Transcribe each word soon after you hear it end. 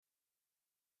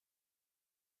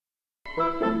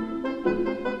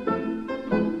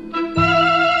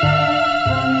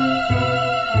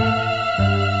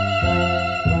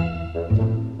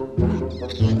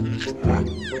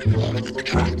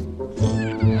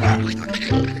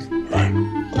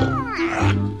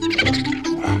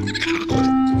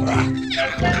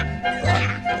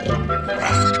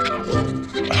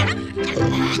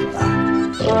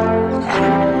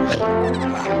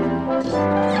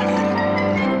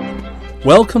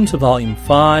Welcome to Volume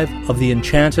 5 of The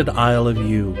Enchanted Isle of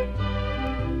Yew.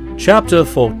 Chapter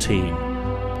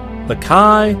 14. The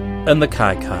Kai and the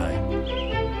Kai.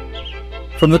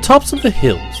 From the tops of the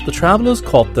hills, the travellers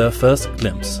caught their first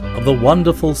glimpse of the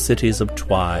wonderful cities of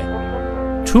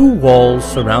Twy. 2 walls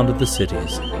surrounded the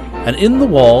cities, and in the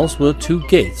walls were 2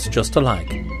 gates just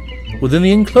alike. Within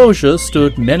the enclosure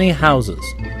stood many houses,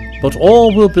 but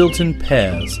all were built in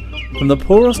pairs, from the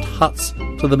poorest huts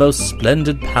to the most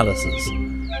splendid palaces.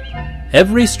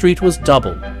 Every street was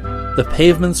double, the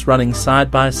pavements running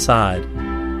side by side.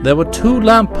 There were 2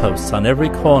 lampposts on every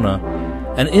corner,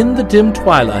 and in the dim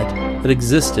twilight that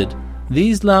existed,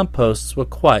 these lampposts were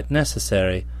quite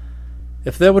necessary.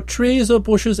 If there were trees or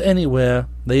bushes anywhere,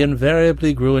 they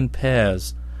invariably grew in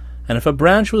pairs, and if a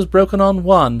branch was broken on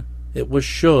one, it was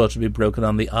sure to be broken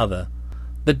on the other.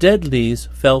 The dead leaves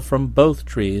fell from both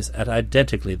trees at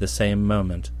identically the same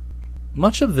moment.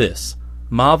 Much of this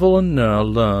Marvel and Nerl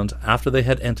learned after they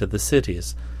had entered the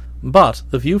cities, but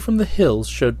the view from the hills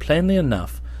showed plainly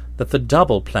enough that the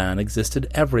double plan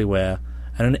existed everywhere,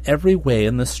 and in every way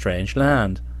in this strange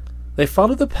land. They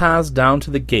followed the paths down to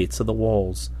the gates of the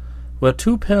walls, where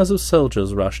 2 pairs of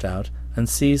soldiers rushed out and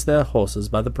seized their horses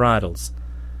by the bridles.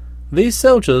 These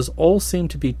soldiers all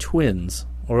seemed to be twins,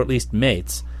 or at least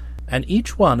mates, and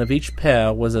each one of each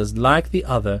pair was as like the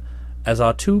other as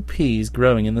are 2 peas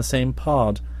growing in the same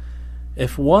pod.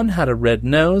 If one had a red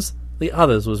nose, the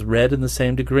other's was red in the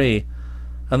same degree,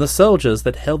 and the soldiers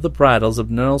that held the bridles of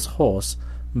Nerl's horse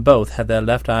both had their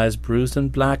left eyes bruised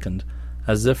and blackened,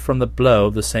 as if from the blow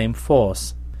of the same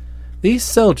force. These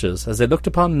soldiers, as they looked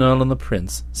upon Nerl and the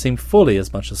prince, seemed fully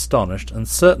as much astonished, and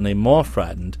certainly more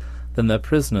frightened, than their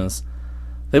prisoners.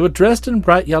 They were dressed in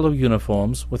bright yellow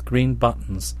uniforms with green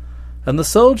buttons, and the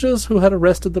soldiers who had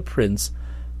arrested the prince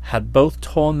had both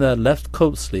torn their left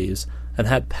coat sleeves and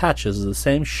had patches of the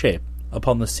same shape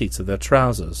upon the seats of their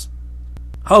trousers.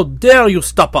 "How dare you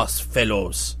stop us,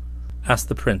 fellows?" asked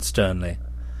the prince sternly.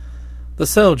 The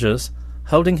soldiers,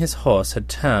 holding his horse, had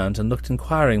turned and looked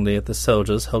inquiringly at the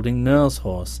soldiers holding Nerl's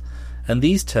horse, and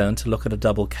these turned to look at a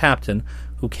double captain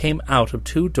who came out of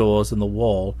 2 doors in the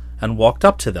wall and walked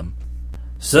up to them.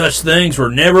 "Such things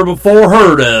were never before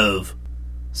heard of,"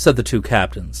 said the 2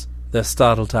 captains, their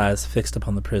startled eyes fixed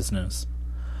upon the prisoners.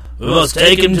 "We must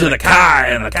take him to the Kai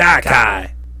and the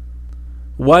Kai."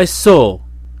 "Why so?"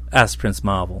 asked Prince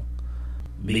Marvel.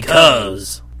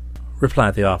 "Because,"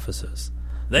 replied the officers,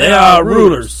 "they are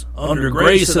rulers under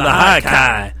grace of the High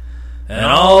Kai, and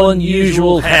all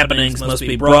unusual happenings must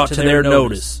be brought to their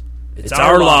notice. It's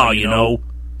our law, you know,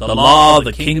 the law of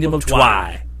the kingdom of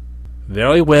Twy."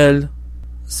 "Very well,"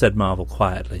 said Marvel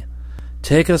quietly.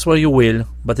 "Take us where you will,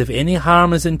 but if any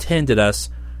harm is intended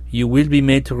us, you will be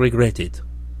made to regret it."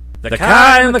 "The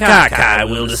Kai and the Kai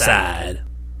will decide,"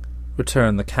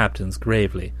 returned the captains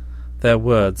gravely, their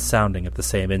words sounding at the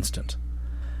same instant.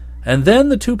 And then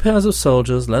the 2 pairs of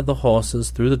soldiers led the horses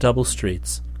through the double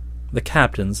streets, the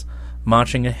captains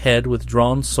marching ahead with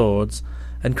drawn swords,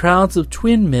 and crowds of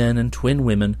twin men and twin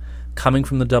women coming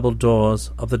from the double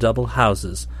doors of the double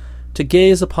houses to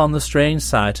gaze upon the strange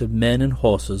sight of men and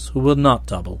horses who were not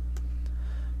double.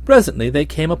 Presently they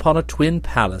came upon a twin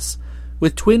palace,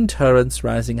 with twin turrets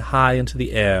rising high into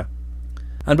the air,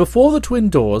 and before the twin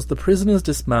doors the prisoners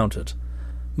dismounted.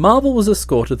 Marvel was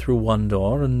escorted through one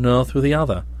door, and Nerl through the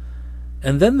other,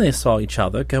 and then they saw each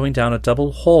other going down a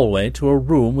double hallway to a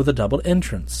room with a double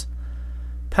entrance.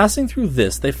 Passing through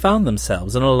this, they found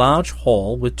themselves in a large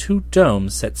hall with 2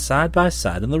 domes set side by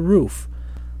side in the roof.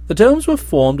 The domes were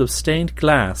formed of stained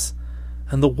glass,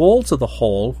 and the walls of the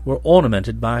hall were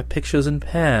ornamented by pictures in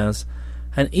pairs,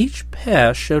 and each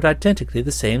pair showed identically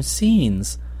the same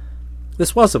scenes.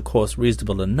 This was, of course,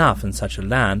 reasonable enough in such a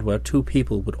land where 2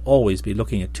 people would always be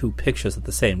looking at 2 pictures at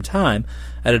the same time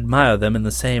and admire them in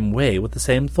the same way with the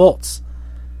same thoughts.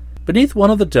 Beneath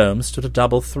one of the domes stood a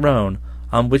double throne,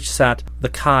 on which sat the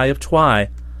Kai of Twy,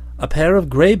 a pair of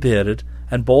grey-bearded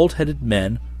and bald-headed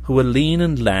men who were lean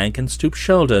and lank and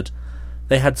stoop-shouldered.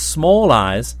 They had small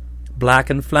eyes, black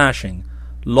and flashing,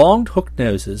 long hooked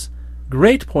noses,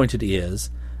 great pointed ears,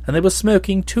 and they were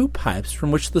smoking 2 pipes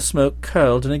from which the smoke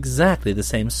curled in exactly the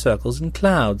same circles and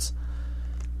clouds.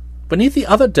 Beneath the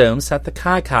other dome sat the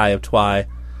Kai of Twy,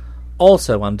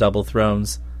 also on double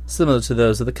thrones, similar to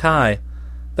those of the Kai.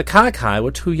 The Kai were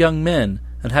two young men,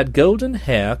 and had golden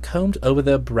hair combed over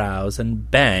their brows and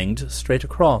banged straight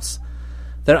across.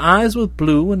 Their eyes were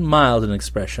blue and mild in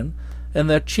expression, and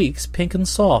their cheeks pink and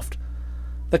soft.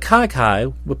 The Kai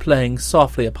were playing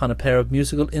softly upon a pair of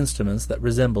musical instruments that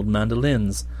resembled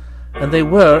mandolins, and they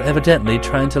were evidently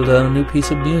trying to learn a new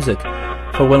piece of music,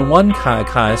 for when one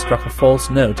Kai struck a false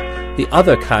note, the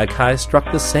other Kai struck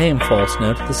the same false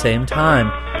note at the same time,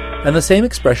 and the same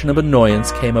expression of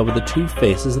annoyance came over the two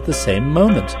faces at the same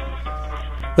moment.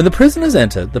 When the prisoners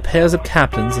entered, the pairs of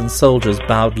captains and soldiers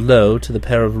bowed low to the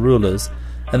pair of rulers,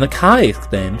 and the Kai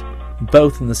exclaimed,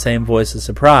 both in the same voice of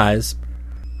surprise,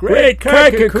 "Great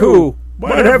Kaikaku,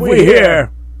 what have we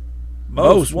here?"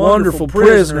 "Most wonderful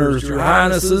prisoners, your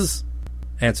highnesses,"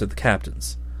 answered the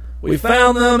captains. "We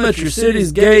found them at your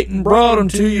city's gate and brought them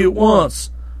to you at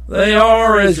once. They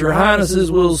are, as your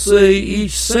highnesses will see,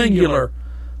 each singular,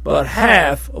 but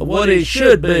half of what it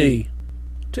should be."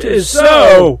 "'Tis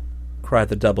so!" cried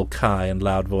the double Kai in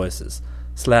loud voices,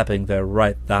 slapping their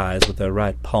right thighs with their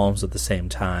right palms at the same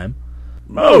time.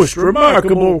 "Most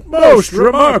remarkable, most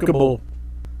remarkable."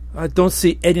 "I don't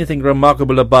see anything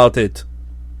remarkable about it,"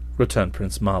 returned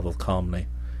Prince Marvel calmly.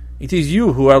 "It is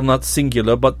you who are not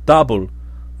singular but double.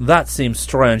 That seems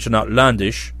strange and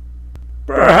outlandish."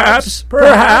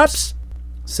 Perhaps,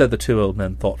 said the two old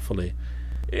men thoughtfully.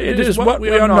 "It is what we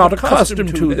are not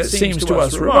accustomed to that seems to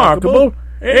us remarkable.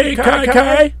 Eh,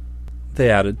 Kai?" they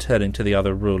added, turning to the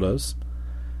other rulers.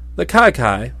 The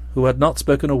Kai, who had not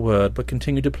spoken a word but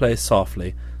continued to play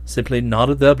softly, simply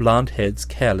nodded their blond heads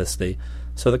carelessly,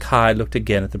 so the Kai looked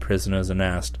again at the prisoners and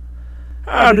asked,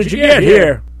 "How did you get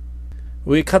here?"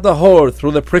 "We cut a hole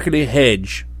through the prickly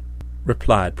hedge,"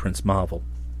 replied Prince Marvel.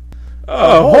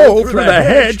 "A hole through the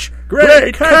hedge?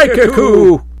 Great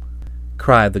Kaikaku!"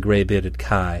 cried the grey-bearded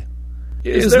Kai.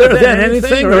 "Is there then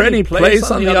anything or any place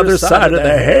on the other side of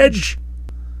the hedge?"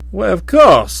 "Why, of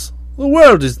course. The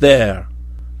world is there,"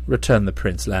 returned the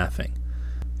prince, laughing.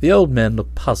 The old men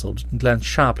looked puzzled and glanced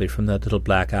sharply from their little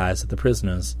black eyes at the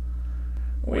prisoners.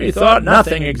 "We thought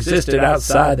nothing existed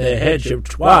outside the hedge of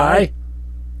Twy,"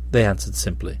 they answered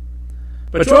simply.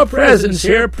 "But your presence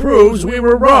here proves we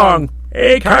were wrong.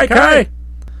 Eh, Kai?"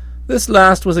 This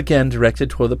last was again directed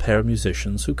toward the pair of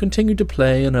musicians, who continued to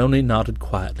play and only nodded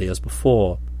quietly as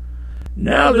before.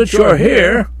 "Now that you're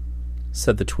here,"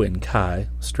 said the twin Kai,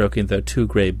 stroking their two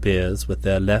grey beards with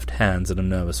their left hands in a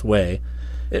nervous way,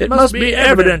 "it must be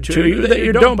evident to you that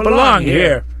you don't belong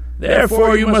here.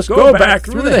 Therefore you must go back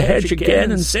through the hedge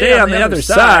again and stay on the other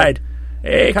side.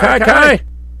 Eh, Kai?"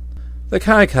 The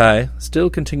Kai still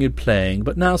continued playing,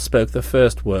 but now spoke the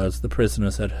first words the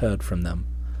prisoners had heard from them.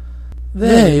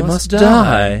 "They must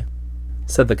die,"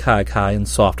 said the Kai in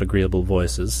soft, agreeable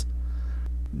voices.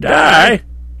 "Die?"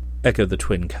 echoed the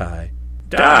twin Kai.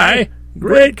 "Die?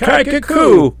 Great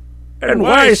Kaikaku! And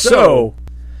why so?"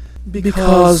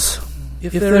 "Because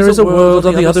if there is a world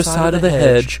on the other side of the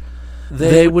hedge,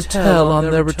 they would tell on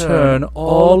their return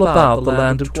all about the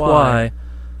land of Twy,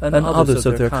 and others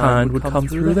of their kind would come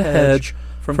through the hedge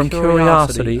from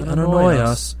curiosity and annoy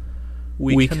us.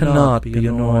 We cannot be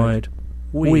annoyed.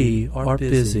 We are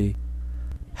busy."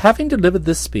 Having delivered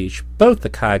this speech, both the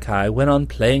Kai went on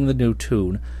playing the new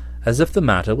tune, as if the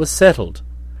matter was settled.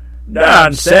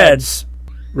 "Nonsense!"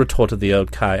 retorted the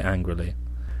old Kai angrily.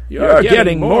 "You're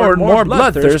getting more and more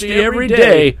bloodthirsty every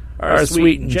day, our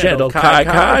sweet and gentle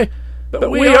Kai. But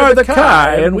we are the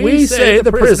Kai, and we say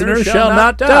the prisoner shall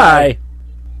not die."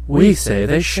 "We say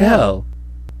they shall,"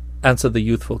 answered the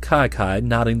youthful Kai,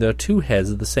 nodding their two heads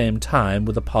at the same time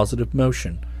with a positive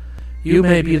motion. "You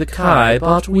may be the Kai,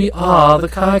 but we are the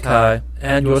Kai,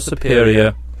 and your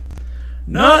superior."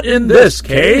 "Not in this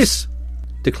case,"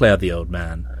 declared the old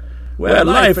man. "Where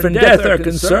life and death are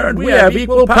concerned, we have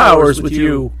equal powers with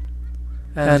you."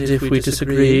 "And if we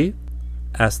disagree?"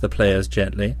 asked the players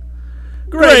gently.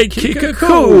 "Great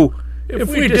Kikaku! If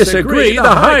we disagree,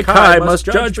 the High Kai must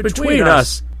judge between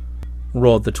us,"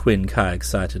 roared the twin Kai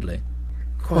excitedly.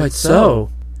 "Quite so,"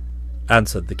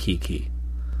 answered the Kiki.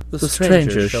 "The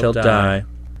strangers shall die."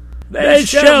 "They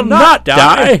shall not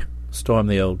die!" stormed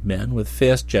the old men with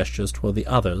fierce gestures toward the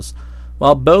others,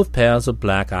 while both pairs of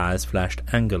black eyes flashed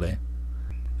angrily.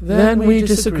 "Then we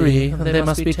disagree, and they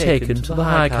must be taken to the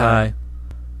High Kai,"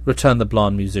 returned the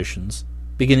blond musicians,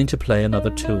 beginning to play another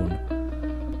tune.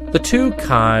 The two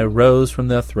Kai rose from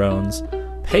their thrones,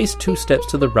 paced 2 steps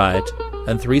to the right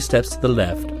and 3 steps to the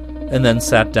left, and then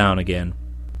sat down again.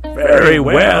 "Very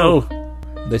well,"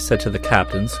 they said to the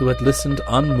captains, who had listened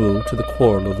unmoved to the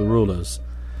quarrel of the rulers.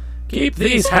 Keep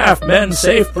these half-men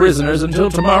safe prisoners until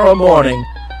tomorrow morning,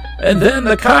 and then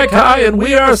the Kai and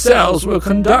we ourselves will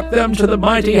conduct them to the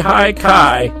mighty High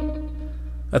Kai."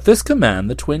 At this command,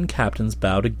 the twin captains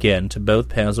bowed again to both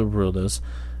pairs of rulers,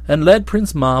 and led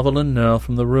Prince Marvel and Nerl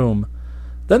from the room.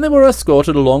 Then they were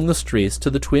escorted along the streets to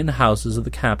the twin houses of the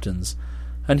captains,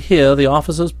 and here the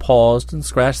officers paused and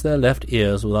scratched their left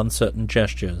ears with uncertain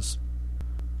gestures.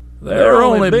 "There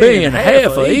only being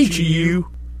half of each of you,"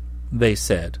 they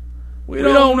said. "We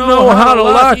don't know how to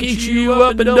lock each of you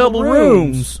up in double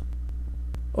rooms."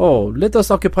 "Oh, let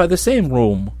us occupy the same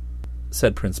room,"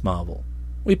 said Prince Marvel.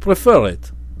 "We prefer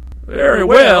it." "Very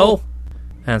well,"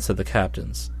 answered the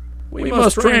captains. "We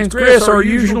must transgress our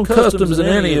usual customs in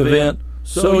any event,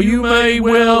 so you may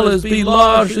well as be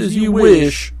lodged as you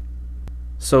wish."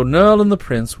 So Nerl and the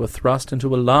prince were thrust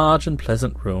into a large and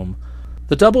pleasant room.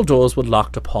 The double doors were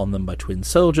locked upon them by twin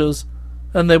soldiers,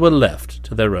 and they were left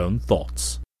to their own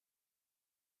thoughts.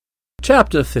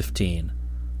 Chapter 15.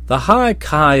 The High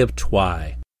Kai of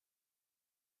Twy.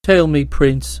 "Tell me,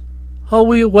 Prince, are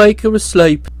we awake or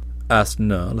asleep?" asked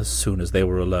Nerl as soon as they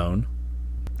were alone.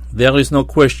 "There is no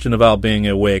question of our being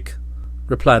awake,"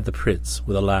 replied the prince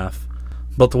with a laugh.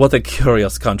 "But what a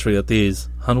curious country it is,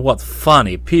 and what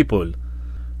funny people!"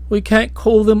 "We can't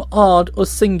call them odd or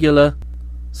singular,"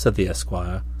 said the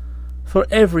esquire, "for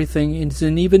everything is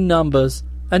in even numbers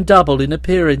and double in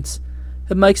appearance.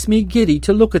 It makes me giddy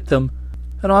to look at them,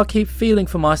 and I keep feeling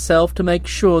for myself to make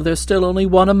sure there's still only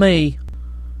one of me."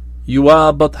 "You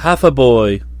are but half a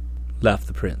boy," laughed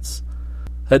the prince.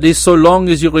 "At least so long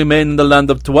as you remain in the land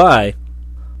of Twy."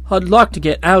 "I'd like to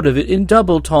get out of it in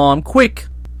double time, quick,"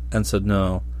 answered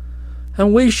Nerl.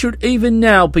 "And we should even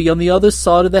now be on the other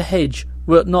side of the hedge,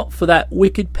 were it not for that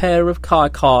wicked pair of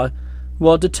Kai who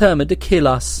are determined to kill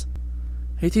us."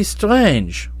 "It is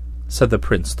strange," said the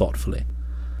prince thoughtfully,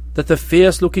 "that the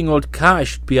fierce-looking old Kai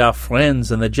should be our friends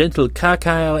and the gentle Kai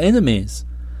our enemies.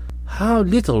 How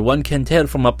little one can tell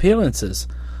from appearances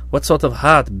what sort of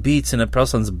heart beats in a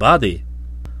person's body."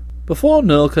 Before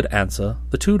Nerl could answer,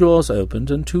 the two doors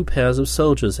opened and two pairs of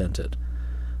soldiers entered.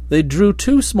 They drew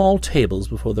two small tables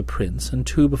before the prince and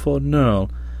two before Nerl,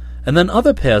 and then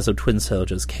other pairs of twin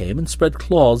soldiers came and spread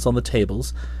cloths on the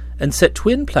tables and set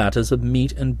twin platters of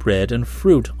meat and bread and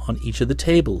fruit on each of the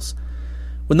tables.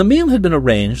 When the meal had been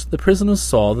arranged, the prisoners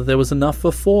saw that there was enough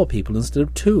for 4 people instead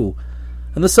of 2,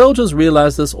 and the soldiers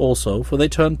realized this also, for they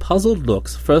turned puzzled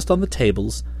looks first on the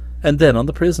tables and then on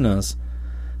the prisoners.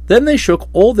 Then they shook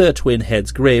all their twin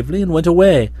heads gravely and went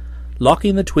away,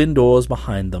 locking the twin doors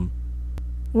behind them.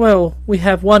 "Well, we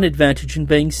have one advantage in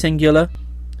being singular,"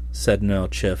 said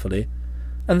Nerl cheerfully,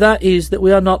 "and that is that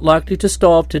we are not likely to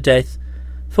starve to death,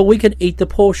 for we can eat the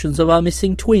portions of our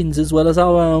missing twins as well as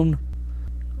our own."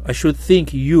 "I should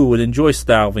think you would enjoy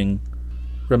starving,"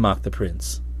 remarked the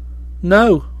prince.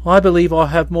 "No, I believe I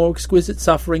have more exquisite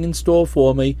suffering in store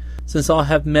for me, since I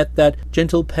have met that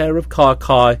gentle pair of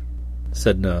Kai,"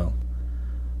 said Nerl.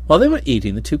 While they were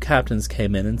eating, the two captains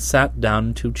came in and sat down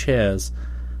in 2 chairs.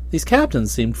 These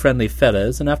captains seemed friendly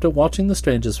fellows, and after watching the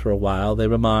strangers for a while, they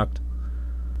remarked,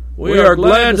 "We are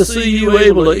glad to see you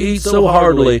able to eat so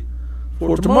heartily,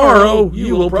 for tomorrow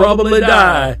you will probably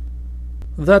die."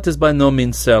 "That is by no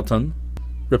means certain,"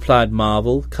 replied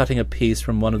Marvel, cutting a piece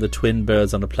from one of the twin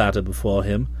birds on a platter before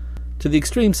him, to the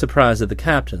extreme surprise of the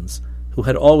captains, who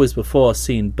had always before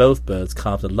seen both birds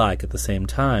carved alike at the same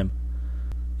time.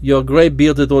 "Your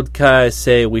grey-bearded old Kai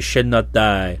say we shall not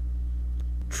die."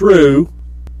 "True,"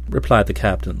 replied the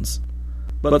captains,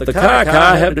 "but the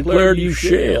Kai have declared you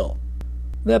shall."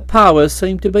 "Their powers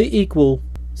seem to be equal,"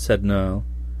 said Nerl,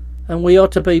 "and we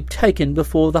ought to be taken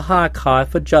before the High Kai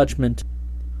for judgment."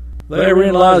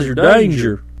 "Therein lies your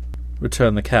danger,"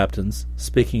 returned the captains,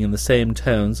 speaking in the same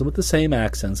tones and with the same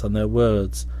accents on their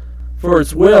words. "For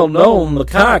it's well known the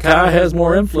Kai has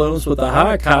more influence with the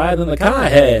High Kai than the Kai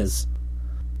has."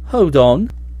 "Hold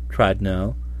on," cried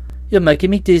Nerl. "You're making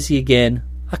me dizzy again.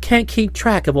 I can't keep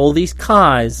track of all these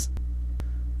Kais."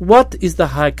 "What is the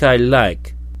High Kai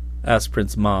like?" asked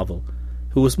Prince Marvel,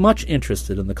 who was much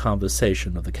interested in the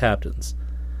conversation of the captains.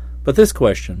 But this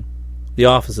question the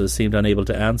officers seemed unable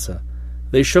to answer.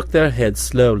 They shook their heads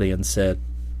slowly and said,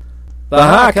 "The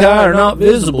High Kai are not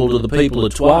visible to the people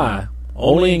of Twy.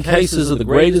 Only in cases of the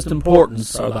greatest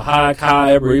importance are the High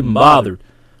Kai ever even bothered,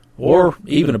 or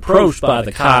even approached by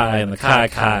the Kai and the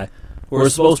Kai, who are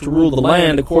supposed to rule the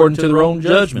land according to their own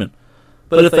judgment.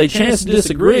 But if they chance to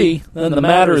disagree, then the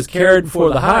matter is carried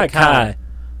before the High Kai,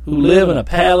 who live in a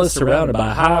palace surrounded by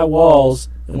high walls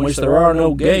in which there are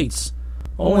no gates.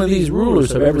 Only these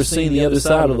rulers have ever seen the other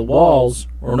side of the walls,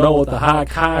 or know what the High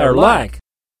Kai are like."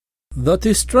 "That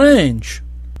is strange,"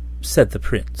 said the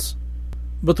prince.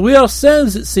 "But we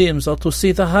ourselves, it seems, are to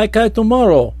see the Haikai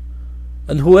tomorrow,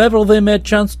 and whoever they may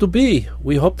chance to be,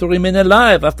 we hope to remain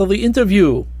alive after the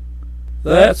interview."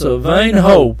 "That's a vain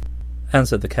hope,"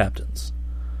 answered the captains.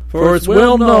 "For it's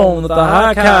well known that the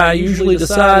Haikai usually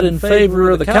decide in favor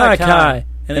of the Kai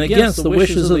and against the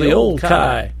wishes of the old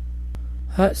Kai."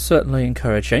 "That's certainly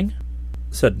encouraging,"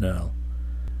 said Nerl.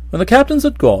 When the captains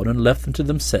had gone and left them to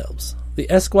themselves,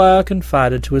 the esquire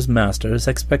confided to his master his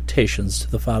expectations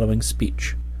to the following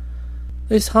speech.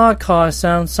 "This Haikai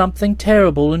sounds something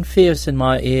terrible and fierce in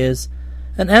my ears,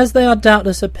 and as they are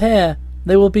doubtless a pair,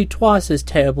 they will be twice as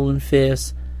terrible and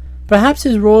fierce. Perhaps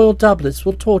his royal doublets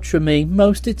will torture me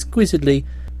most exquisitely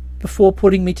before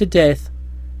putting me to death,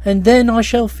 and then I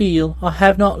shall feel I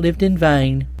have not lived in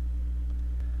vain."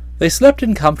 They slept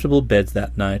in comfortable beds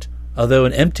that night, although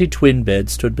an empty twin bed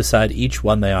stood beside each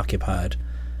one they occupied,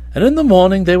 and in the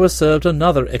morning they were served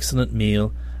another excellent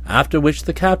meal, after which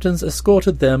the captains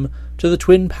escorted them to the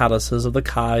twin palaces of the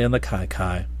Kai and the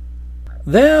Kai.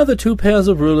 There the two pairs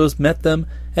of rulers met them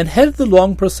and headed the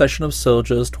long procession of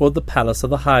soldiers toward the palace of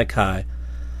the Haikai.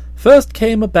 First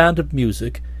came a band of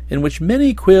music, in which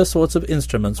many queer sorts of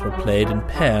instruments were played in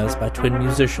pairs by twin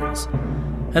musicians,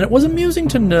 and it was amusing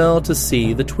to Nerl to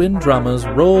see the twin drummers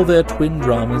roll their twin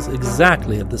drums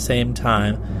exactly at the same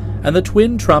time, and the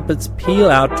twin trumpets peal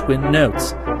out twin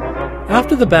notes.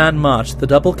 After the band marched the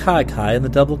double Kai and the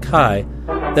double Kai,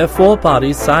 their four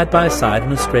bodies side by side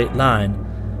in a straight line.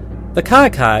 The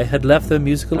Kai had left their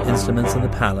musical instruments in the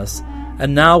palace,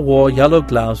 and now wore yellow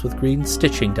gloves with green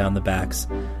stitching down the backs,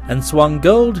 and swung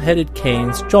gold-headed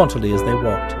canes jauntily as they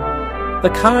walked. The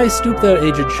Kai stooped their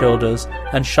aged shoulders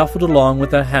and shuffled along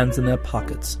with their hands in their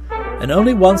pockets, and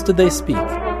only once did they speak,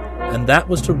 and that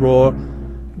was to roar,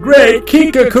 "Great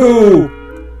Kikaku!"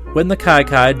 when the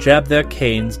Kai jabbed their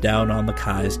canes down on the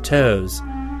Kai's toes.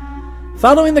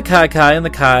 Following the Kai and the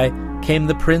Kai came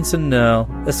the prince and Nerl,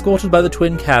 escorted by the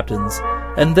twin captains,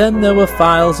 and then there were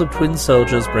files of twin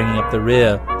soldiers bringing up the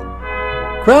rear.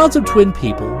 Crowds of twin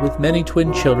people, with many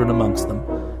twin children amongst them,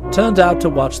 turned out to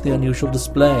watch the unusual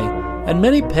display, and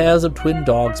many pairs of twin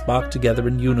dogs barked together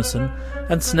in unison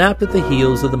and snapped at the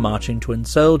heels of the marching twin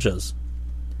soldiers.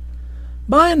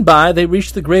 By and by they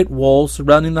reached the great wall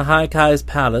surrounding the Haikai's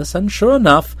palace, and sure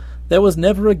enough, there was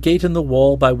never a gate in the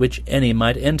wall by which any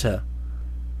might enter.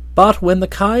 But when the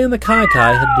Kai and the Kai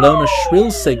had blown a shrill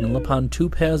signal upon two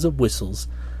pairs of whistles,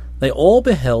 they all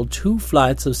beheld two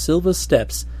flights of silver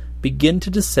steps begin to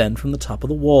descend from the top of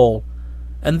the wall,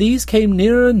 and these came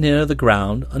nearer and nearer the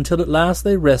ground until at last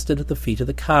they rested at the feet of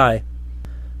the Kai.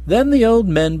 Then the old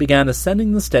men began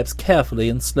ascending the steps carefully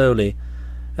and slowly,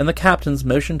 and the captains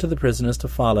motioned to the prisoners to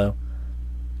follow.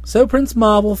 So Prince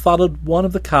Marvel followed one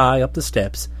of the Kai up the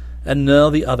steps, and Nerl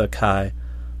the other Kai,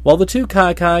 while the two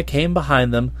Kai came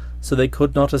behind them so they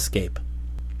could not escape.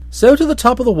 So to the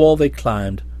top of the wall they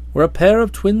climbed, where a pair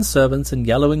of twin servants in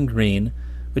yellow and green,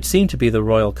 which seemed to be the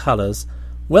royal colours,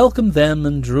 welcomed them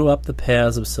and drew up the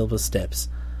pairs of silver steps,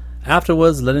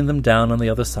 afterwards letting them down on the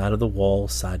other side of the wall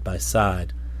side by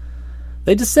side.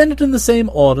 They descended in the same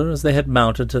order as they had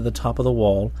mounted to the top of the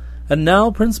wall, and now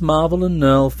Prince Marvel and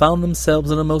Nerl found themselves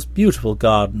in a most beautiful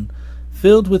garden,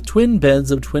 filled with twin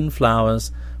beds of twin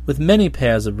flowers, with many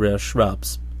pairs of rare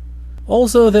shrubs.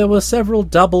 Also there were several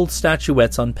double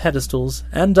statuettes on pedestals,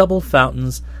 and double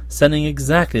fountains, sending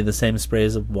exactly the same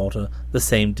sprays of water the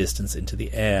same distance into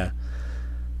the air.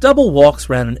 Double walks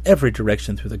ran in every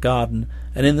direction through the garden,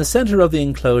 and in the centre of the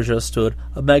enclosure stood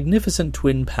a magnificent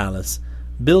twin palace,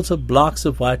 built of blocks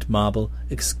of white marble,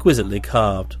 exquisitely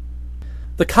carved.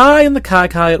 The Kai and the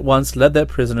Kai at once led their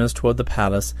prisoners toward the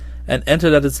palace, and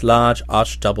entered at its large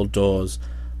arched double doors,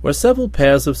 where several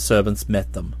pairs of servants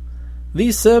met them.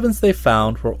 These servants they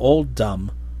found were all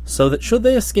dumb, so that should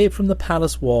they escape from the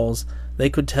palace walls, they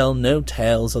could tell no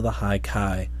tales of the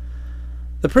Haikai.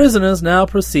 The prisoners now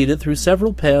proceeded through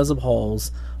several pairs of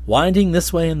halls, winding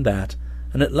this way and that,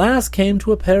 and at last came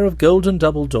to a pair of golden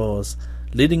double doors,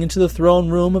 leading into the throne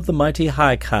room of the mighty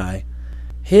Haikai.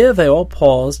 Here they all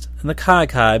paused, and the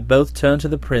Kai both turned to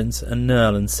the prince and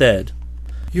Nerl and said,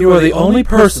 "You are the only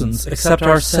persons, except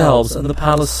ourselves and the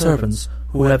palace servants,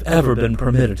 who have ever been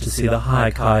permitted to see the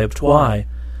Haikai of Twy.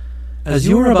 As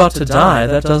you are about to die,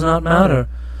 that does not matter,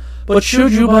 but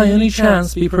should you by any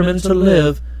chance be permitted to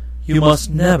live, you must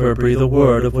never breathe a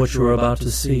word of what you are about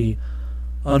to see,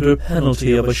 under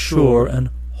penalty of a sure and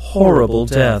horrible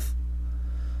death."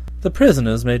 The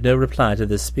prisoners made no reply to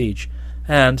this speech,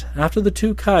 and, after the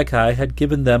two Kai had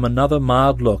given them another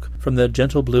mild look from their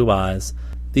gentle blue eyes,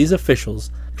 these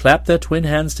officials clapped their twin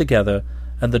hands together,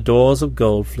 and the doors of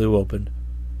gold flew open.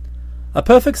 A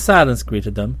perfect silence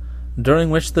greeted them, during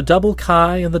which the double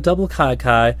Kai and the double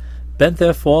Kai bent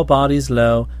their 4 bodies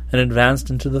low and advanced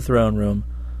into the throne room,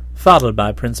 followed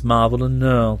by Prince Marvel and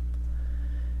Nerl.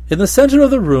 In the centre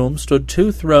of the room stood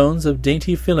 2 thrones of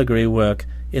dainty filigree work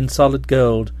in solid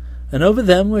gold, and over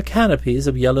them were canopies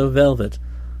of yellow velvet,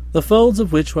 the folds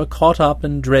of which were caught up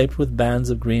and draped with bands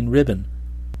of green ribbon.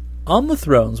 On the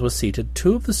thrones were seated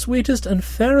 2 of the sweetest and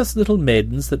fairest little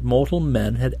maidens that mortal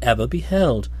men had ever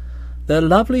beheld. Their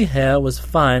lovely hair was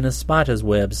fine as spiders'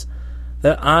 webs,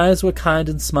 their eyes were kind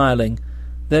and smiling,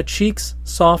 their cheeks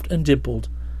soft and dimpled,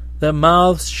 their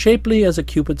mouths shapely as a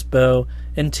cupid's bow,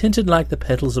 and tinted like the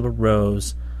petals of a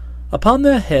rose. Upon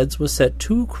their heads were set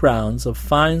 2 crowns of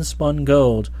fine spun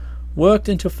gold, worked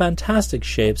into fantastic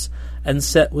shapes and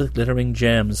set with glittering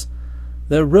gems.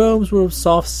 Their robes were of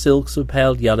soft silks of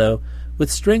pale yellow,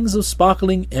 with strings of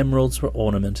sparkling emeralds for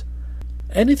ornament.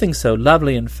 Anything so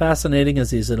lovely and fascinating as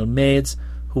these little maids,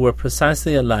 who were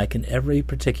precisely alike in every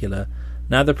particular,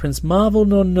 neither Prince Marvel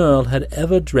nor Nerl had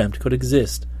ever dreamt could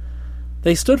exist.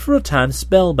 They stood for a time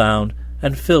spellbound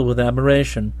and filled with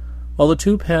admiration, while the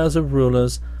 2 pairs of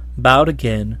rulers bowed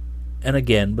again and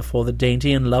again before the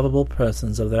dainty and lovable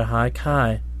persons of their high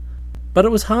Kai. But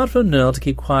it was hard for Nerl to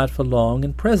keep quiet for long,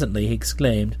 and presently he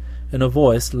exclaimed, in a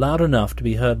voice loud enough to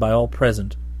be heard by all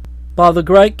present, "By the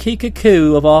great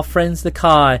Kikakoo of our friends the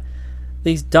Kai,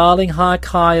 these darling high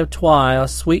Kai of Twi are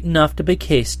sweet enough to be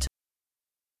kissed."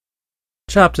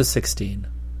 Chapter 16.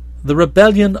 The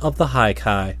Rebellion of the High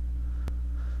Kai.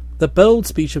 The bold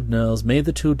speech of Nerl's made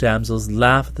the 2 damsels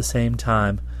laugh at the same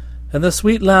time, and their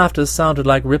sweet laughter sounded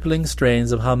like rippling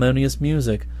strains of harmonious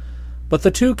music. But the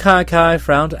 2 Kai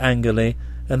frowned angrily,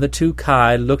 and the 2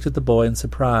 Kai looked at the boy in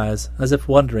surprise, as if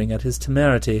wondering at his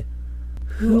temerity.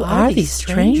 "Who are these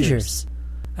strangers?"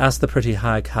 asked the pretty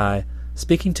high Kai,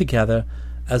 speaking together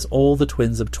as all the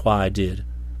twins of Twi did.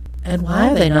 "And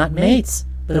why are they not mates,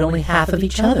 but only half of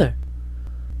each other?"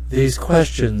 "These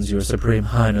questions, your Supreme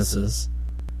Highnesses,"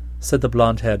 said the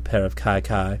blonde-haired pair of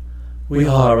Kai, "we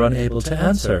are unable to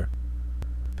answer."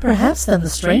 "Perhaps then the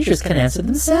strangers can answer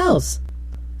themselves,"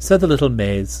 said the little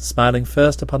maids, smiling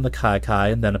first upon the Kai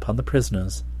and then upon the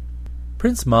prisoners.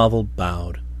 Prince Marvel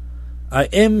bowed. "I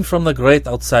am from the great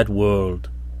outside world,"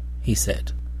 he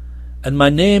said, "and my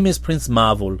name is Prince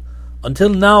Marvel. Until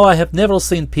now I have never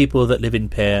seen people that live in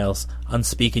pairs, and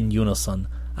speak in unison,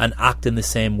 and act in the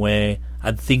same way,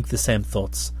 and think the same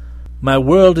thoughts. My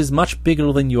world is much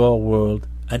bigger than your world,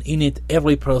 and in it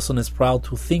every person is proud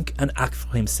to think and act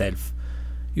for himself.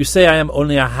 You say I am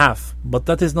only a half, but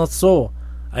that is not so.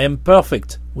 I am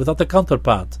perfect, without a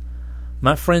counterpart.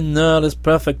 My friend Nerl is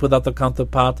perfect without a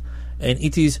counterpart, and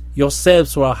it is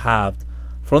yourselves who are halved.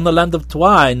 For in the land of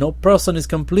Twi, no person is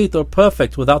complete or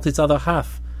perfect without its other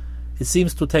half. It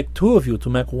seems to take 2 of you to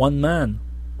make 1 man,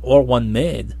 or 1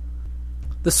 maid."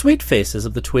 The sweet faces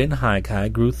of the twin high Kai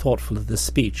grew thoughtful at this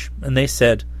speech, and they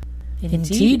said,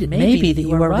 "Indeed, it may be that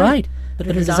you are right, but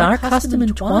it is our custom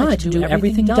in Twi to do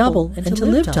everything double and to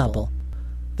live double."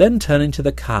 Then turning to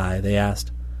the Kai, they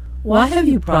asked, "Why have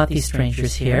you brought these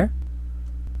strangers here?"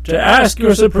 "To ask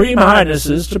your Supreme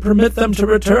Highnesses to permit them to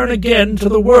return again to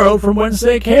the world from whence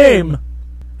they came,"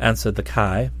 answered the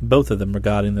Kai, both of them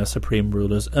regarding their supreme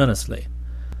rulers earnestly.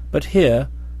 But here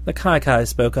the Kai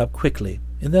spoke up quickly,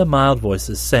 in their mild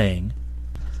voices, saying,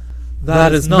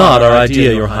 "That is not our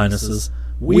idea, your Highnesses.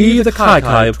 We, the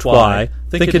Kai of Twi,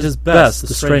 think it is best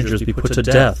the strangers be put to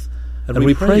death, and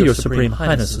we pray your Supreme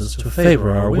Highnesses to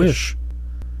favor our wish."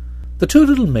 The 2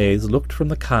 little maids looked from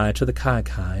the Kai to the Kai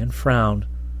and frowned,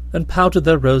 and pouted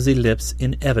their rosy lips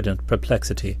in evident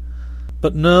perplexity.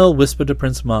 But Nerl whispered to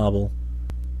Prince Marvel,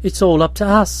 "It's all up to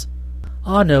us.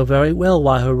 I know very well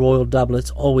why her royal doublets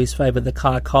always favour the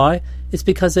Kai. It's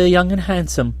because they're young and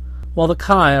handsome, while the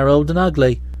Kai are old and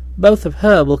ugly. Both of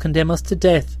her will condemn us to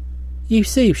death. You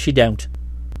see if she don't."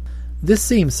 This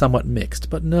seemed somewhat mixed,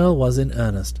 but Nerl was in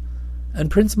earnest,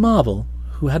 and Prince Marvel,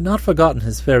 who had not forgotten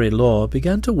his fairy lore,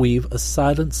 began to weave a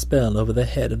silent spell over the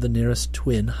head of the nearest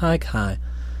twin high Kai.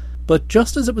 But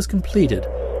just as it was completed,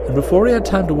 and before he had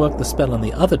time to work the spell on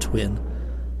the other twin,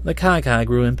 the Kai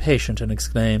grew impatient and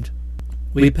exclaimed,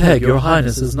 "We beg your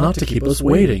Highnesses not to keep us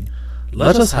waiting.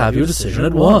 Let us have your decision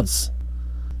at once."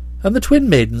 And the twin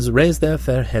maidens raised their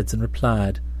fair heads and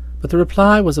replied, but the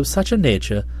reply was of such a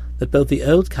nature that both the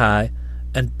old Kai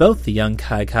and both the young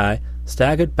Kai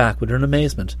staggered backward in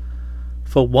amazement.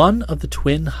 For one of the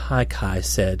twin high Kai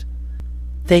said,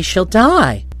 "They shall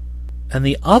die." And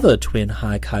the other twin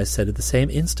high Kai said at the same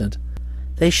instant,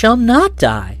 "They shall not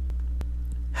die."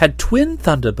 Had twin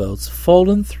thunderbolts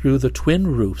fallen through the twin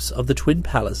roofs of the twin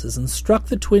palaces and struck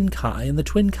the twin Kai and the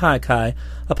twin Kai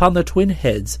upon their twin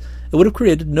heads, it would have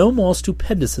created no more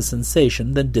stupendous a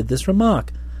sensation than did this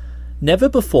remark. Never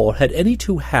before had any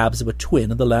two halves of a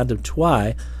twin in the land of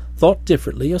Twi thought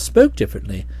differently or spoke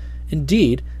differently.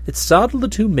 Indeed, it startled the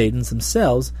two maidens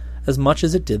themselves as much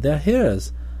as it did their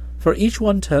hearers, for each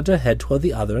one turned her head toward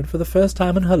the other and for the first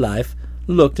time in her life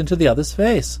looked into the other's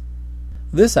face.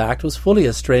 This act was fully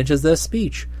as strange as their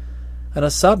speech, and a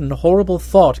sudden horrible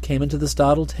thought came into the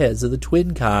startled heads of the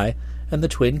twin Kai and the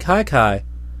twin Kai.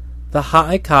 The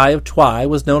high Kai of Twi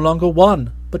was no longer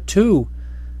one, but two,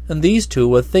 and these two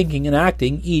were thinking and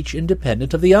acting each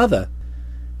independent of the other.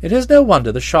 It is no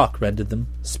wonder the shock rendered them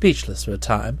speechless for a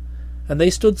time, and they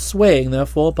stood swaying their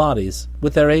four bodies,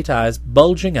 with their 8 eyes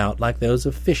bulging out like those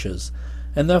of fishes,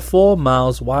 and their 4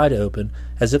 mouths wide open,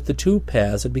 as if the two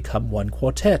pairs had become one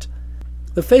quartet.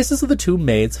 The faces of the two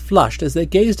maids flushed as they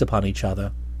gazed upon each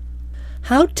other.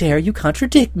 "How dare you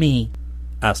contradict me?"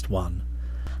 asked one.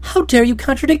 "How dare you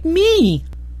contradict me?"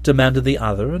 demanded the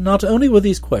other, and not only were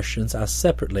these questions asked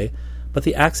separately, but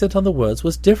the accent on the words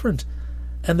was different,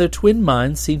 and their twin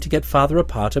minds seemed to get farther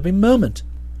apart every moment.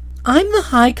 "I'm the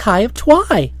High Kai of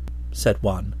Twi," said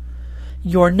one.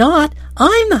 "You're not.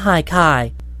 I'm the High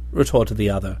Kai," retorted the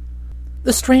other.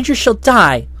 "The strangers shall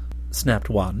die," snapped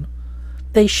one.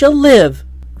 "They shall live,"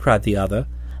 cried the other.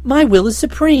 "My will is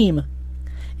supreme."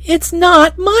 "It's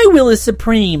not. My will is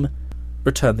supreme,"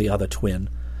 returned the other twin.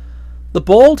 The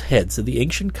bald heads of the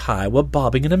ancient Kai were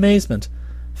bobbing in amazement,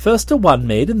 first to one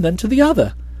maid and then to the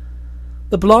other.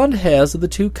 The blonde hairs of the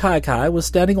two Kai were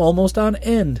standing almost on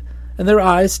end, and their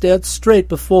eyes stared straight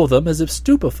before them as if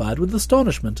stupefied with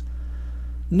astonishment.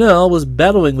 Nerl was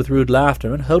bellowing with rude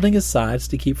laughter and holding his sides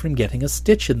to keep from getting a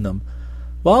stitch in them,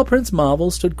 while Prince Marvel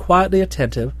stood quietly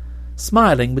attentive,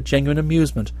 smiling with genuine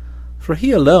amusement, for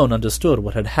he alone understood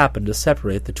what had happened to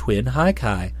separate the twin High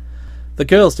Kai. The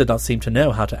girls did not seem to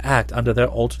know how to act under their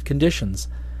altered conditions.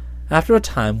 After a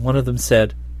time one of them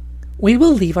said, "We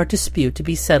will leave our dispute to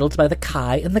be settled by the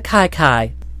Kai and the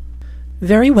Kai."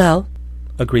 "Very well,"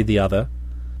 agreed the other.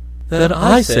 "Then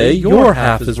I say your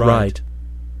half is right,"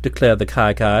 declared the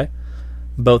Kai,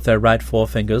 both their right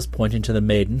forefingers pointing to the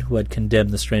maiden who had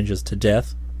condemned the strangers to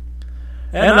death.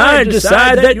 "And I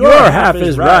decide that your half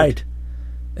is right,"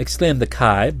 exclaimed the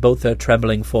Kai, both their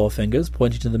trembling forefingers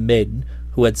pointing to the maiden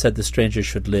who had said the strangers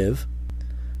should live.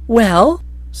 "Well,"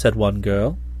 said one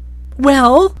girl.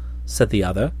 "Well," said the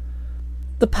other.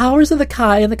 "The powers of the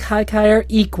Kai and the Kai are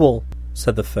equal,"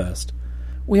 said the first.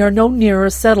 "We are no nearer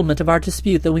a settlement of our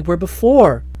dispute than we were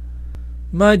before."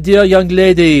 "My dear young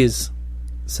ladies,"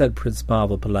 said Prince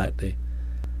Marvel politely,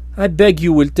 "I beg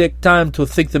you will take time to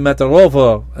think the matter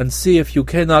over and see if you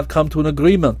cannot come to an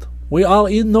agreement. We are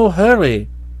in no hurry."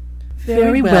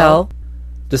 "Very well,"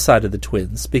 decided the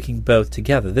twins, speaking both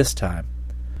together this time.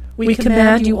 "We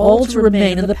command you all to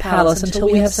remain in the palace until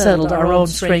we have settled our own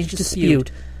strange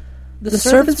dispute. The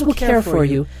servants will care for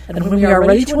you, and when we are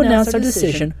ready to announce our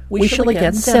decision, we shall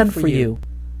again send for you."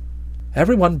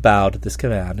 Everyone bowed at this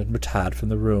command and retired from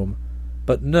the room,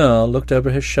 but Nerl looked over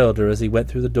his shoulder as he went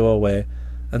through the doorway,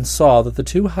 and saw that the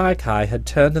two High Kai had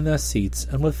turned in their seats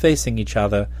and were facing each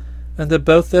other, and that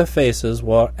both their faces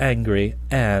wore angry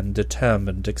and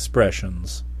determined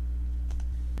expressions.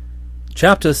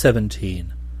 Chapter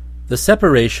 17. The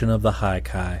Separation of the High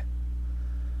Kai.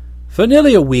 For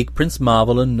nearly a week Prince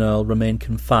Marvel and Nerl remained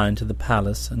confined to the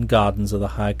palace and gardens of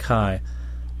the High Kai.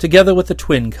 Together with the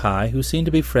twin Kai, who seemed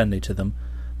to be friendly to them,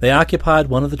 they occupied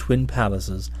one of the twin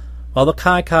palaces, while the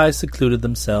Kai secluded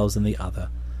themselves in the other.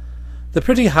 The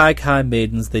pretty High Kai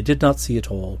maidens they did not see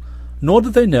at all, nor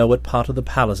did they know what part of the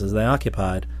palaces they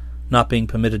occupied, not being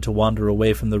permitted to wander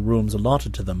away from the rooms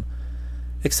allotted to them,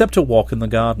 except to walk in the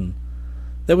garden.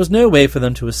 There was no way for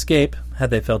them to escape, had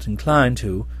they felt inclined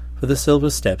to, for the silver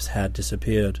steps had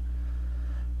disappeared.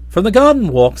 From the garden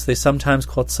walks they sometimes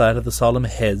caught sight of the solemn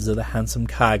heads of the handsome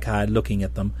Kai looking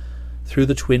at them through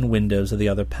the twin windows of the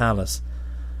other palace,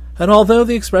 and although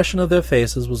the expression of their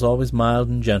faces was always mild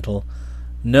and gentle,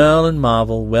 Nerl and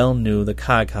Marvel well knew the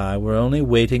Kai were only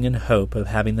waiting in hope of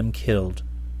having them killed.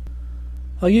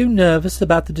 "Are you nervous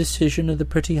about the decision of the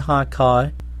pretty High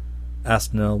Kai?"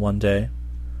 asked Nerl one day.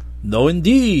 "No,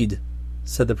 indeed,"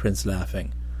 said the prince,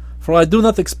 laughing, "for I do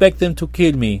not expect them to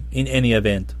kill me in any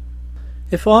event."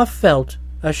 "If I felt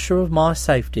as sure of my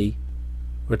safety,"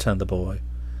 returned the boy,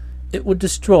 "it would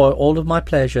destroy all of my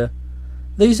pleasure.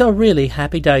 These are really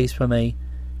happy days for me.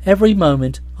 Every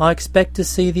moment I expect to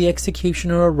see the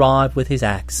executioner arrive with his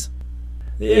axe."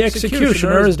 "The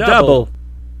executioner is double,"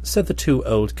 said the two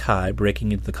old Kai,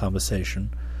 breaking into the conversation.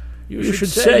 You should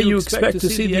say you expect to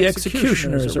see the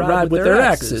executioners arrive with their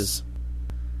axes.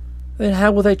 Then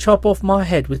how will they chop off my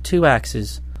head with 2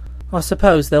 axes? I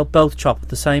suppose they'll both chop at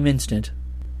the same instant,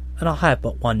 and I have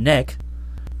but one neck.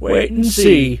 Wait and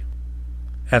see,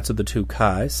 answered the 2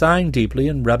 Kai, sighing deeply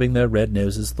and rubbing their red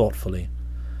noses thoughtfully.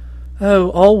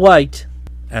 Oh, I'll wait,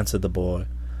 answered the boy.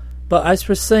 But as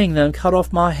for seeing them cut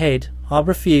off my head, I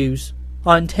refuse.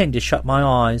 I intend to shut my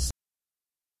eyes.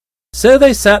 So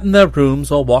they sat in their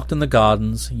rooms or walked in the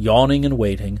gardens, yawning and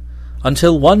waiting,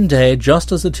 until one day,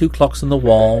 just as the 2 clocks on the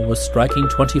wall were striking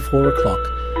 24 o'clock,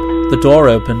 the door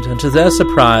opened, and to their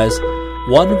surprise,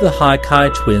 one of the High-Kai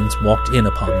twins walked in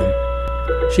upon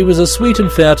them. She was as sweet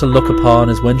and fair to look upon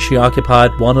as when she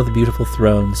occupied one of the beautiful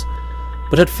thrones,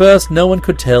 but at first no one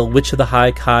could tell which of the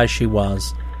High-Kai she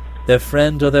was, their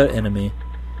friend or their enemy.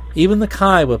 Even the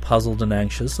Kai were puzzled and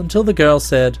anxious, until the girl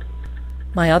said,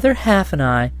 My other half and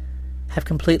I have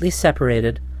completely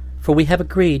separated, for we have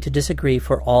agreed to disagree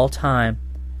for all time,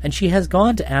 and she has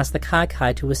gone to ask the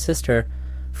Kai-Kai to assist her,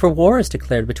 for war is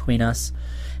declared between us,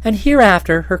 and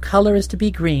hereafter her color is to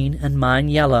be green and mine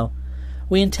yellow.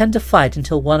 We intend to fight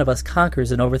until one of us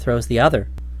conquers and overthrows the other.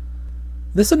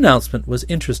 This announcement was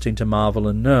interesting to Marvel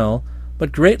and Nerl,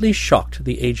 but greatly shocked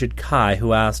the aged Kai,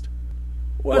 who asked,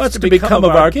 What's to become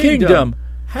of our kingdom?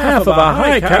 Half of our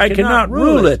High-Kai cannot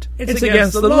rule it. It's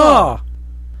against the law.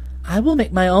 I will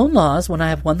make my own laws when I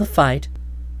have won the fight,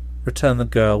 returned the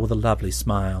girl with a lovely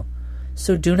smile.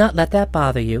 So do not let that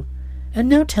bother you. And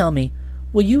now tell me,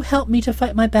 will you help me to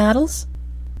fight my battles?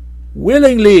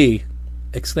 Willingly,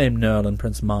 exclaimed Nerl and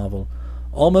Prince Marvel,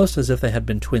 almost as if they had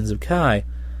been twins of Kai.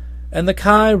 And the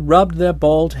Kai rubbed their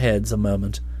bald heads a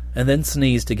moment, and then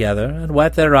sneezed together, and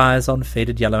wiped their eyes on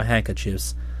faded yellow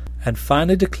handkerchiefs, and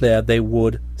finally declared they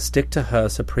would stick to her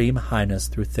Supreme Highness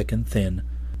through thick and thin.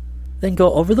 Then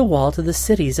go over the wall to the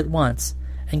cities at once,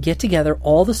 and get together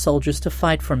all the soldiers to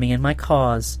fight for me in my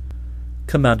cause,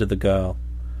 commanded the girl.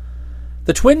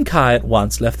 The twin Kai at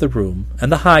once left the room,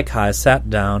 and the High Kai sat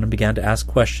down and began to ask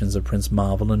questions of Prince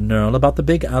Marvel and Nerl about the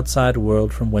big outside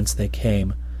world from whence they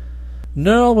came.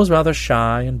 Nerl was rather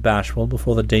shy and bashful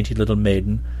before the dainty little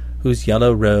maiden, whose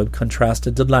yellow robe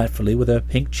contrasted delightfully with her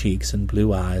pink cheeks and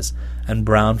blue eyes and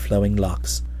brown flowing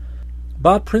locks.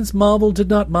 But Prince Marvel did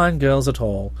not mind girls at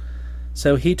all,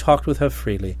 so he talked with her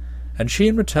freely, and she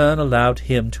in return allowed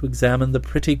him to examine the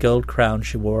pretty gold crown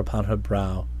she wore upon her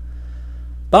brow.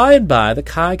 By and by the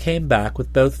Kai came back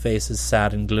with both faces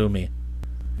sad and gloomy.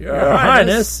 Your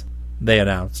Highness, they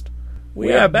announced, we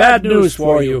have bad news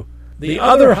for you. The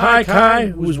other High-Kai,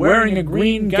 who's wearing a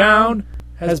green gown,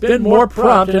 has been more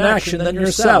prompt in action than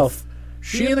yourself.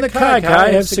 She and the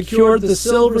Kai-Kai have secured the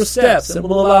silver steps and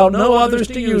will allow no others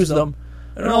to use them,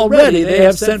 and already they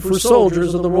have sent for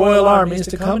soldiers of the royal armies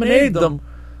to come and aid them.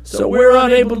 So we're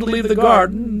unable to leave the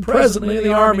garden, and presently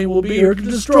the army will be here to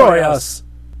destroy us.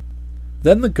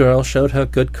 Then the girl showed her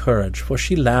good courage, for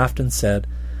she laughed and said,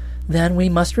 Then we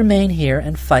must remain here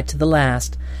and fight to the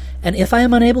last, and if I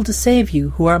am unable to save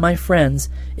you, who are my friends,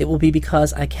 it will be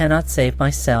because I cannot save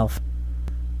myself.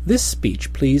 This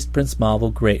speech pleased Prince Marvel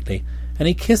greatly, and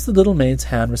he kissed the little maid's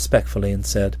hand respectfully and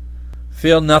said,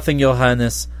 Fear nothing, your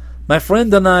Highness. My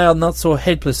friend and I are not so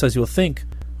helpless as you think.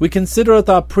 We consider it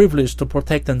our privilege to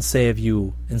protect and save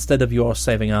you, instead of your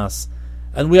saving us,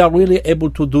 and we are really able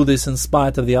to do this in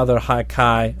spite of the other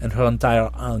High-Kai and her entire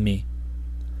army.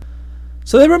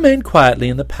 So they remained quietly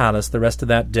in the palace the rest of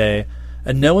that day,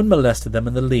 and no one molested them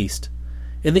in the least.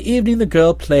 In the evening the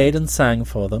girl played and sang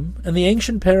for them, and the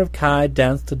ancient pair of Kai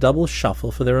danced a double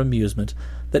shuffle for their amusement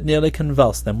that nearly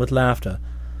convulsed them with laughter,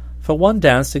 for one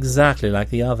danced exactly like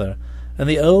the other, and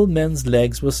the old men's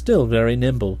legs were still very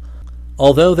nimble,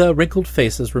 although their wrinkled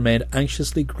faces remained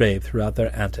anxiously grave throughout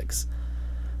their antics.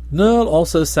 Nerl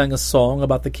also sang a song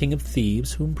about the King of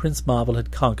Thieves, whom Prince Marvel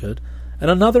had conquered, and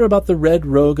another about the Red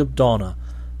Rogue of Donna,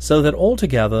 so that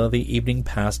altogether the evening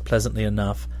passed pleasantly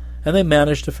enough, and they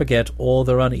managed to forget all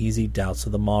their uneasy doubts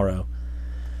of the morrow.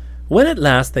 When at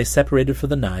last they separated for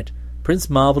the night, Prince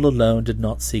Marvel alone did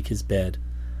not seek his bed.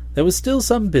 There was still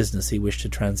some business he wished to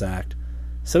transact,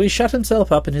 so he shut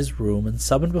himself up in his room and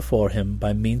summoned before him,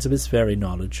 by means of his fairy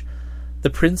knowledge, the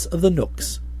Prince of the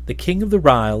Nooks, the King of the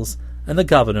Ryls, and the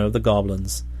Governor of the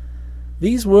Goblins.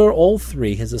 These were all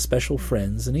three his especial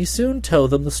friends, and he soon told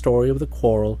them the story of the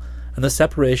quarrel and the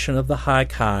separation of the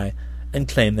High-Kai, and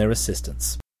claimed their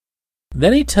assistance.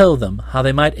 Then he told them how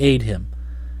they might aid him,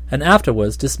 and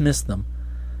afterwards dismissed them.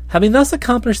 Having thus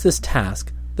accomplished this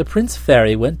task, the Prince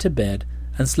Fairy went to bed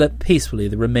and slept peacefully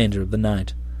the remainder of the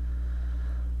night.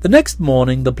 The next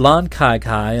morning the blond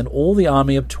Kai and all the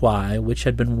army of Twy, which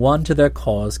had been won to their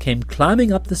cause, came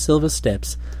climbing up the silver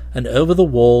steps and over the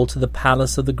wall to the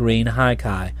palace of the green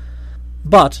Kai.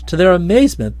 But, to their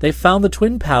amazement, they found the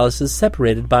twin palaces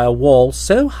separated by a wall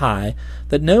so high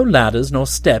that no ladders nor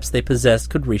steps they possessed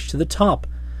could reach to the top.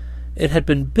 It had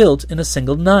been built in a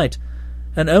single night,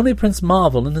 and only Prince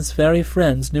Marvel and his fairy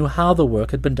friends knew how the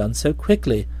work had been done so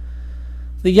quickly.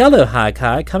 The yellow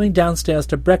Kai, coming downstairs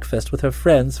to breakfast with her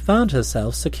friends, found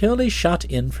herself securely shut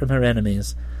in from her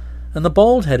enemies, and the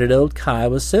bald-headed old Kai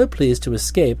was so pleased to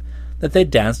escape that they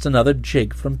danced another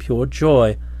jig from pure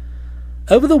joy.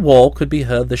 Over the wall could be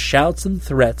heard the shouts and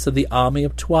threats of the army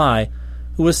of Twy,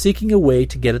 who were seeking a way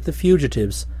to get at the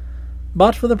fugitives.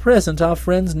 But for the present our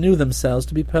friends knew themselves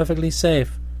to be perfectly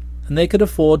safe, and they could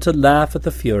afford to laugh at the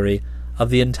fury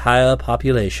of the entire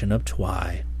population of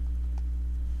Twy.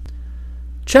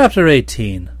 Chapter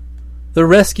 18. The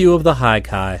Rescue of the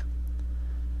Kai.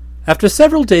 After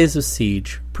several days of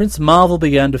siege, Prince Marvel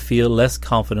began to feel less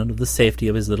confident of the safety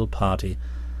of his little party.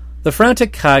 The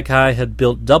frantic Kai had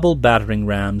built double battering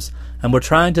rams and were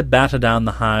trying to batter down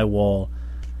the high wall,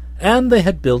 and they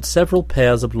had built several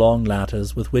pairs of long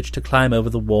ladders with which to climb over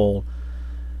the wall,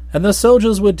 and their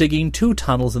soldiers were digging 2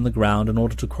 tunnels in the ground in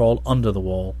order to crawl under the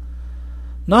wall.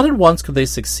 Not at once could they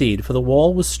succeed, for the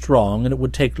wall was strong and it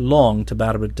would take long to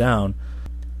batter it down,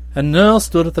 and Nerl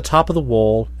stood at the top of the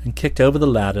wall and kicked over the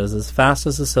ladders as fast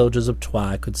as the soldiers of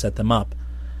Twy could set them up,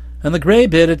 and the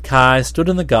grey-bearded Kai stood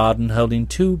in the garden holding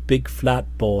 2 big flat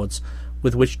boards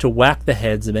with which to whack the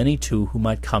heads of any 2 who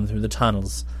might come through the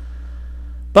tunnels.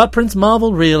 But Prince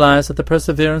Marvel realized that the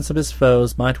perseverance of his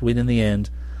foes might win in the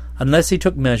end, unless he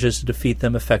took measures to defeat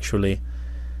them effectually.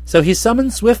 So he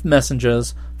summoned swift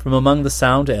messengers from among the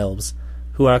Sound Elves,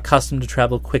 who are accustomed to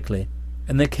travel quickly,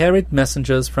 and they carried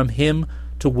messengers from him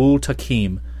to Wul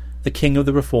Takim, the king of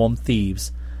the reformed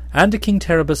thieves, and to King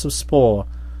Terebus of Spore,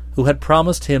 who had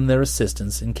promised him their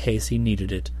assistance in case he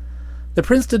needed it. The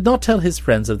prince did not tell his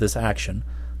friends of this action,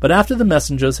 but after the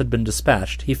messengers had been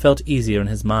dispatched, he felt easier in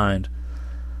his mind.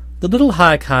 The little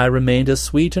Kai remained as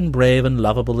sweet and brave and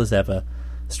lovable as ever,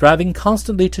 striving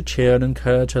constantly to cheer and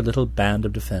encourage her little band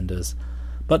of defenders.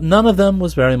 But none of them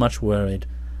was very much worried,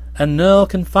 and Nerl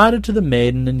confided to the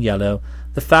maiden in yellow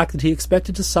the fact that he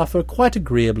expected to suffer quite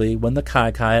agreeably when the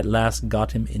Kai at last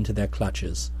got him into their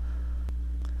clutches.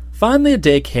 Finally a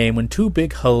day came when 2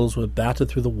 big holes were battered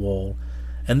through the wall,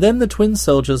 and then the twin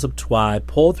soldiers of Twy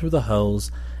poured through the holes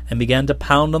and began to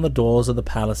pound on the doors of the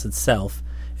palace itself,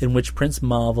 in which Prince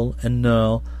Marvel and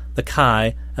Nerl, the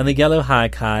Kai, and the yellow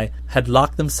Kai had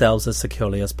locked themselves as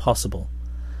securely as possible.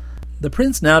 The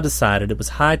prince now decided it was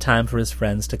high time for his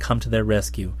friends to come to their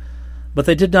rescue, but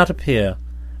they did not appear,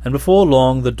 and before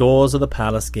long the doors of the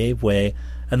palace gave way,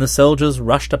 and the soldiers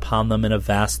rushed upon them in a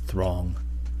vast throng.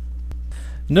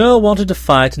 Nerl wanted to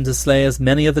fight and to slay as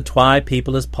many of the Twy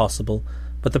people as possible,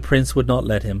 but the prince would not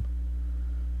let him.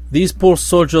 "These poor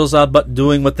soldiers are but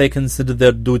doing what they consider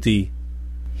their duty,"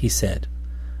 he said,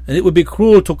 "and it would be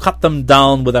cruel to cut them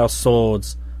down with our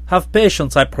swords. Have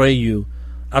patience, I pray you.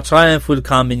 Our triumph will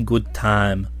come in good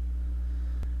time."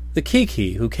 The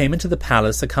Kiki, who came into the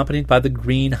palace accompanied by the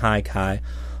green Kai,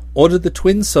 ordered the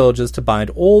twin soldiers to bind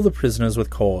all the prisoners with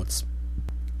cords.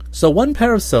 So 1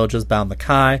 pair of soldiers bound the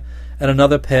Kai, and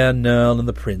another pair Nerl and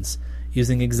the prince,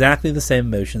 using exactly the same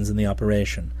motions in the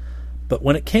operation. But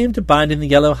when it came to binding the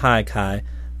yellow Kai,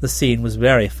 the scene was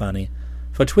very funny,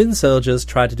 for twin soldiers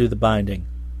tried to do the binding,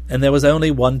 and there was only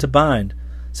 1 to bind,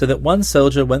 so that 1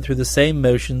 soldier went through the same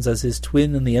motions as his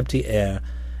twin in the empty air,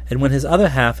 and when his other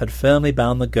half had firmly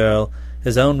bound the girl,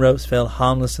 his own ropes fell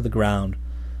harmless to the ground.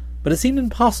 But it seemed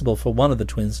impossible for one of the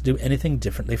twins to do anything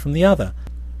differently from the other,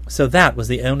 so that was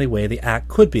the only way the act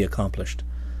could be accomplished.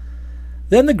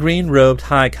 Then the green-robed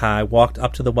Kai walked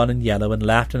up to the one in yellow and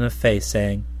laughed in her face,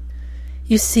 saying,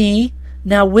 "You see,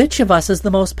 now which of us is the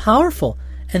most powerful,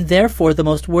 and therefore the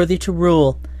most worthy to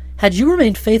rule? Had you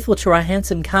remained faithful to our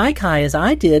handsome Kai as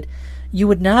I did, you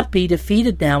would not be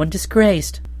defeated now and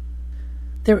disgraced."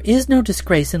 "There is no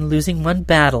disgrace in losing 1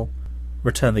 battle,"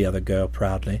 returned the other girl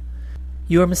proudly.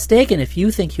 "You are mistaken if you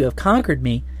think you have conquered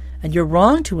me, and you're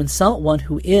wrong to insult one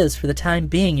who is, for the time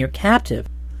being, your captive."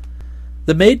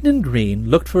 The maiden in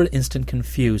green looked for an instant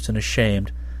confused and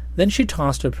ashamed. Then she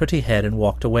tossed her pretty head and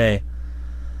walked away.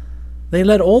 They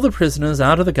led all the prisoners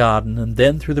out of the garden, and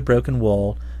then through the broken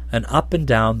wall, and up and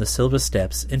down the silver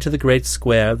steps into the great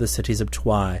square of the cities of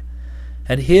Twy.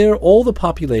 And here all the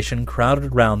population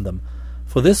crowded round them,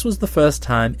 for this was the first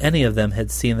time any of them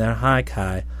had seen their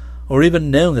Kai, or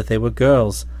even known that they were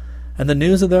girls, and the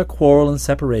news of their quarrel and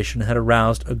separation had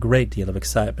aroused a great deal of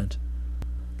excitement.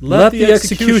 Let the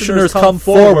executioners come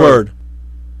forward!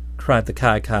 Cried the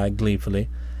Kai gleefully,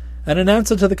 and in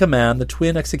answer to the command the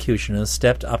twin executioners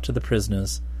stepped up to the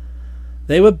prisoners.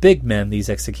 They were big men, these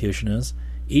executioners,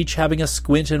 each having a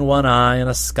squint in one eye and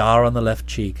a scar on the left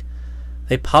cheek.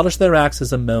 They polished their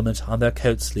axes a moment on their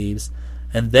coat sleeves,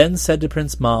 and then said to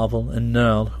Prince Marvel and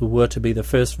Nerl, who were to be the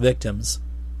first victims,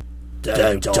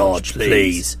 Don't dodge,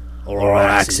 please, or our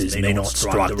axes may not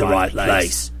strike the right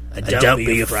place. And don't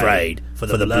be afraid, for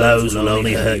the blows will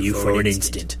only hurt you for an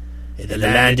instant. In the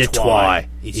land of Twy,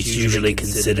 it's usually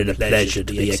considered a pleasure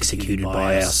to be executed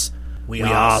by us. We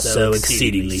are so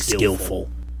exceedingly skillful.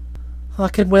 I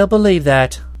can well believe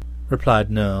that, replied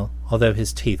Nerl, although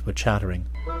his teeth were chattering.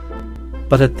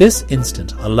 But at this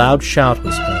instant a loud shout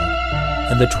was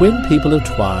heard, and the twin people of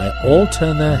Twy all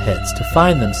turned their heads to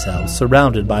find themselves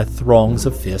surrounded by throngs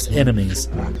of fierce enemies.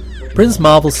 Prince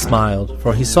Marvel smiled,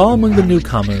 for he saw among the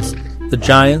newcomers the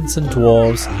giants and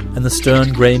dwarves and the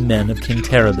stern grey men of King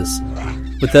Terebus,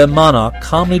 with their monarch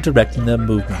calmly directing their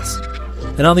movements.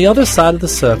 And on the other side of the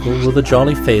circle were the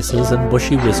jolly faces and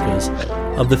bushy whiskers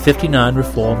of the 59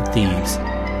 reformed thieves,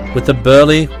 with the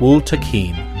burly Wul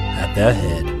Takim at their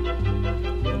head.